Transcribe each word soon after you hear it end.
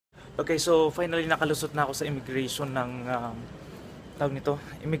Okay, so finally nakalusot na ako sa immigration ng tawag nito,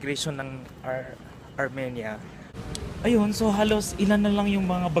 immigration ng Armenia. Ayun, so halos ilan na lang yung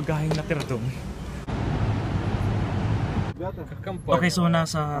mga bagaheng natira doon. Okay, so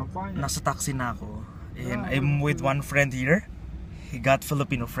nasa taxi na ako. And I'm with one friend here. He got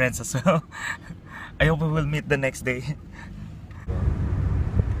Filipino friends as well. I hope we will meet the next day.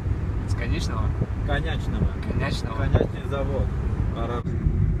 С конечного? Конечного. Конечного. Конечный завод.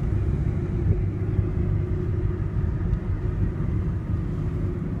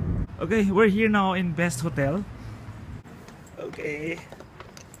 Okay, we're here now in Best Hotel. Okay.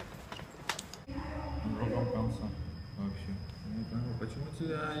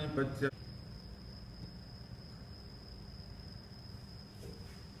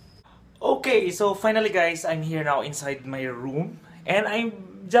 Okay, so finally guys, I'm here now inside my room. And I'm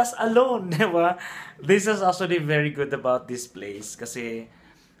just alone, diba? This is actually very good about this place. Kasi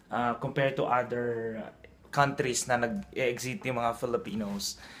compared to other countries na nag-exit yung mga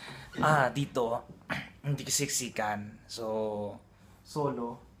Filipinos, dito, hindi kasiksikan. So,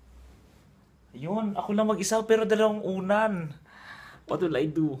 solo. Yun, ako lang mag-isa pero dalawang unan. What will I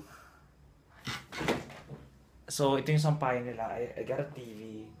do? So, ito yung sampayan nila. I got a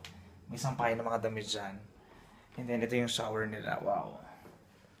TV. May sampayan ng mga damit dyan. And then, ito yung shower nila. Wow.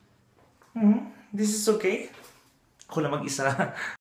 This is okay. Ako lang mag-isa.